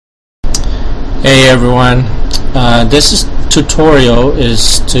Hey everyone, this tutorial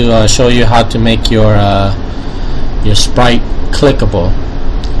is to show you how to make your sprite clickable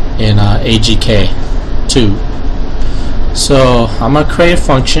in AGK2. So I'm gonna create a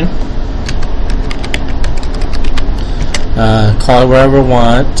function, call it whatever I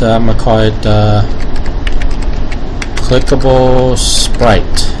want. I'm gonna call it clickable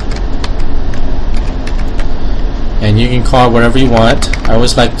sprite, and you can call it whatever you want. I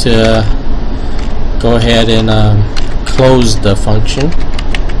always like to go ahead and close the function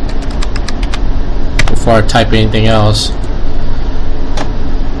before I type anything else.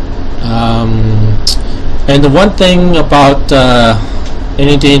 And the one thing about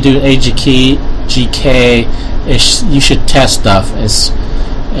anything to do in AGK is you should test stuff as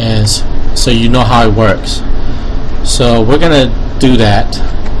so you know how it works. So we're gonna do that.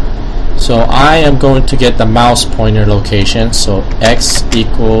 So I am going to get the mouse pointer location. So x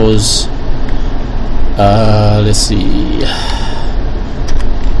equals let's see,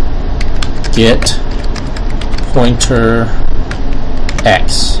 get pointer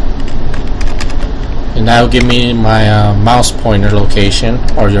x, and that will give me my mouse pointer location,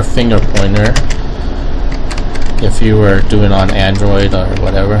 or your finger pointer if you were doing on Android or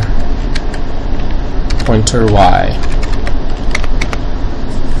whatever. Pointer y,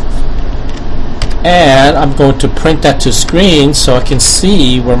 and I'm going to print that to screen so I can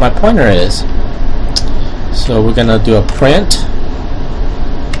see where my pointer is. So we're gonna do a print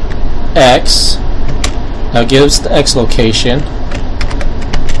x. That gives the x location,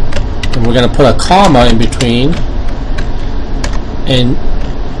 and we're gonna put a comma in between. And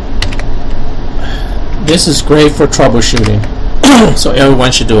this is great for troubleshooting, so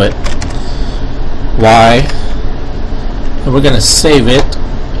everyone should do it. Y, and we're gonna save it.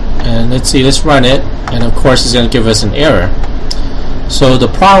 And let's see, let's run it, and of course it's gonna give us an error. So the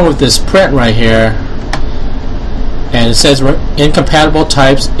problem with this print right here, and it says incompatible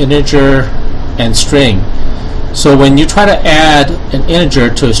types integer and string. So when you try to add an integer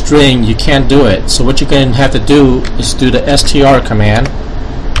to a string, you can't do it. So what you're going to have to do is do the str command.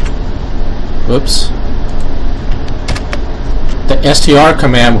 Whoops. The str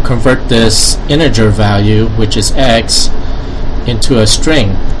command will convert this integer value, which is x, into a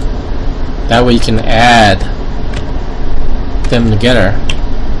string. That way you can add them together.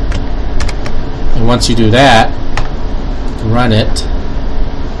 And once you do that, run it,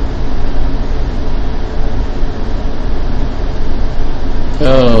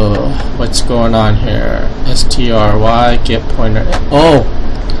 oh, what's going on here? stry get pointer. Oh,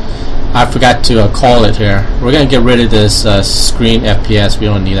 I forgot to call it here. We're gonna get rid of this screen FPS. We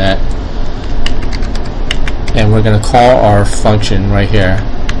don't need that, and we're gonna call our function right here.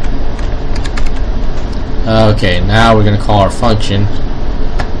 Okay, now we're gonna call our function,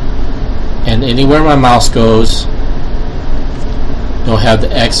 and anywhere my mouse goes, you'll have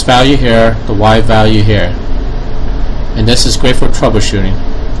the x value here, the y value here, and this is great for troubleshooting.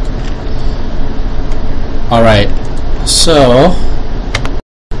 Alright, so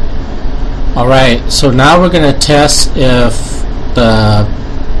now we're going to test if the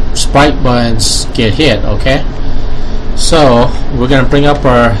sprite buttons get hit. Okay, so we're going to bring up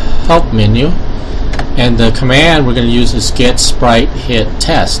our help menu, and the command we're going to use is get sprite hit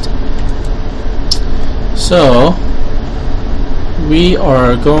test. So we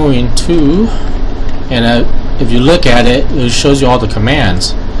are going to, and if you look at it, it shows you all the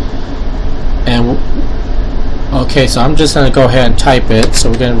commands. And okay, so I'm just going to go ahead and type it.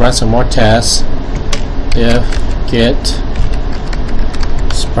 So we're going to run some more tests. If get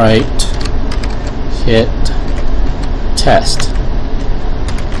sprite hit test,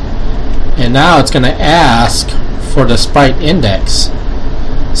 and now it's going to ask for the sprite index.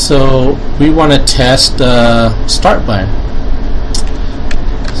 So we want to test the start button.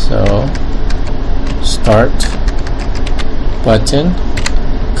 So start button,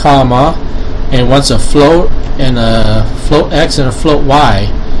 comma, and wants a float and a float x and a float y.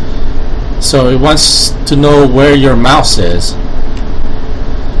 So it wants to know where your mouse is.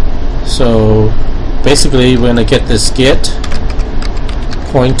 So basically we're gonna get this get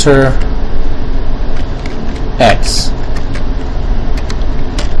pointer x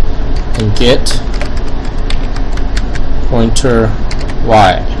and get pointer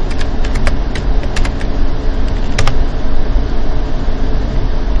y.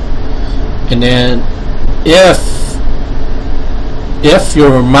 And then if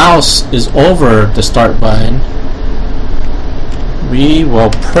your mouse is over the start button, we will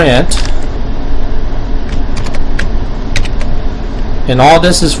print, and all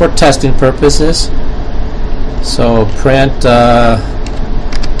this is for testing purposes. So print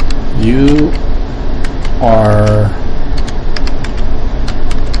are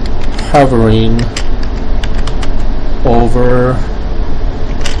hovering over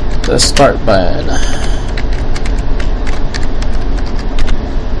the start button.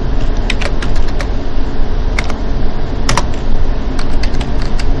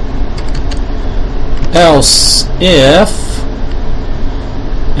 Else if,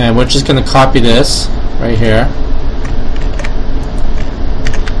 and we're just going to copy this right here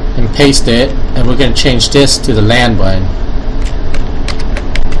and paste it, and we're going to change this to the land button.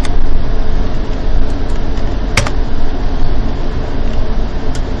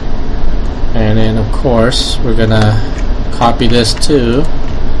 And then of course we're going to copy this too.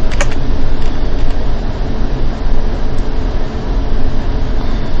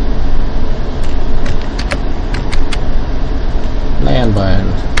 Land button.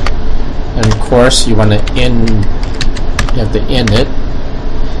 And of course you want to end, you have to end it.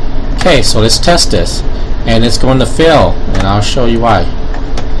 Okay, so let's test this, and it's going to fail, and I'll show you why.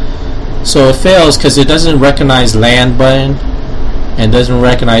 So it fails because it doesn't recognize land button and doesn't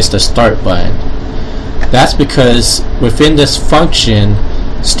recognize the start button. That's because within this function,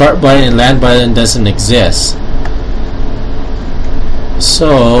 start button and land button doesn't exist.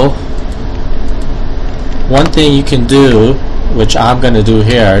 So one thing you can do, which I'm going to do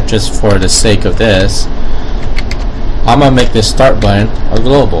here just for the sake of this, I'm going to make this start button a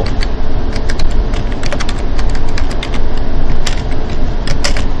global.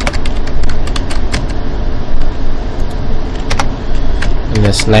 And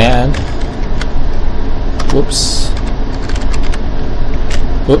this land, whoops,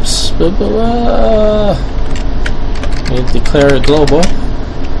 need to declare it global.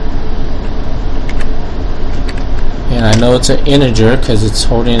 And I know it's an integer because it's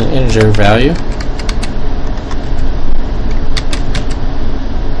holding an integer value.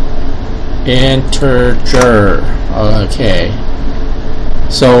 Integer. Okay.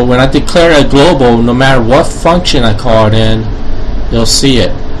 So when I declare a global, no matter what function I call it in, you'll see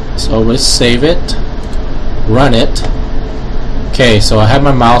it. So let's save it, run it. Okay, so I have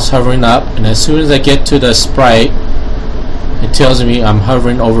my mouse hovering up, and as soon as I get to the sprite, it tells me I'm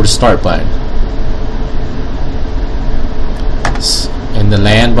hovering over the start button. And the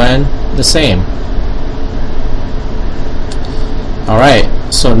land button, the same. Alright,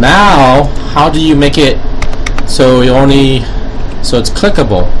 so now how do you make it so it's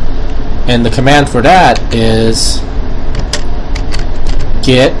clickable? And the command for that is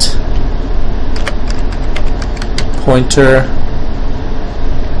get pointer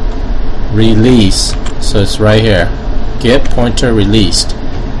release. So it's right here, get pointer released.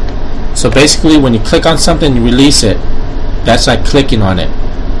 So basically when you click on something, you release it. That's like clicking on it.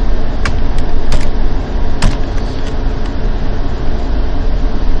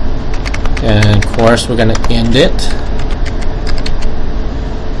 And of course we're going to end it.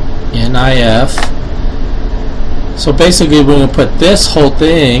 NIF. So basically we're going to put this whole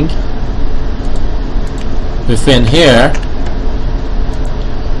thing within here.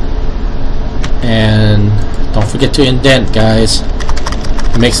 And don't forget to indent, guys.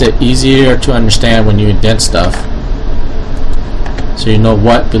 It makes it easier to understand when you indent stuff, so you know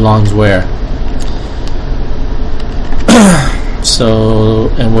what belongs where. So,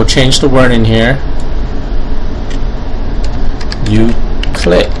 and we'll change the word in here. You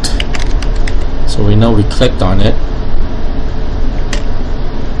clicked, so we know we clicked on it.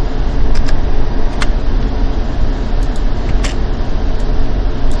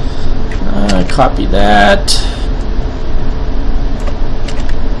 Copy that.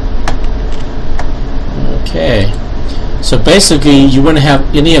 Okay. So basically you wouldn't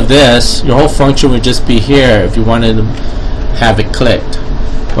have any of this. Your whole function would just be here if you wanted to have it clicked.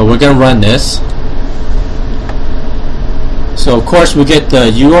 But we're going to run this. So of course we get the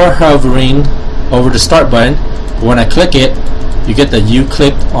you are hovering over the start button. But when I click it, you get the you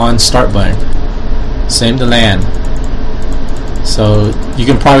clicked on start button. Same to land. So you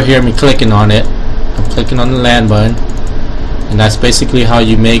can probably hear me clicking on it. I'm clicking on the land button. And that's basically how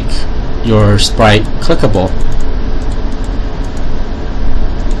you make your sprite clickable.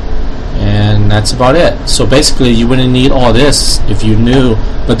 And that's about it. So basically you wouldn't need all this if you knew,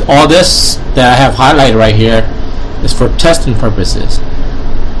 but all this that I have highlighted right here is for testing purposes,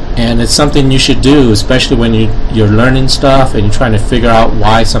 and it's something you should do, especially when you're learning stuff and you're trying to figure out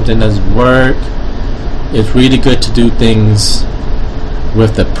why something doesn't work. It's really good to do things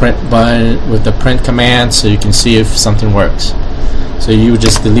with the print button, with the print command, so you can see if something works. So you would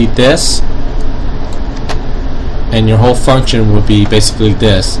just delete this, and your whole function would be basically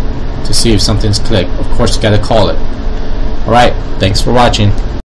this, to see if something's clicked. Of course you gotta call it. Alright, thanks for watching.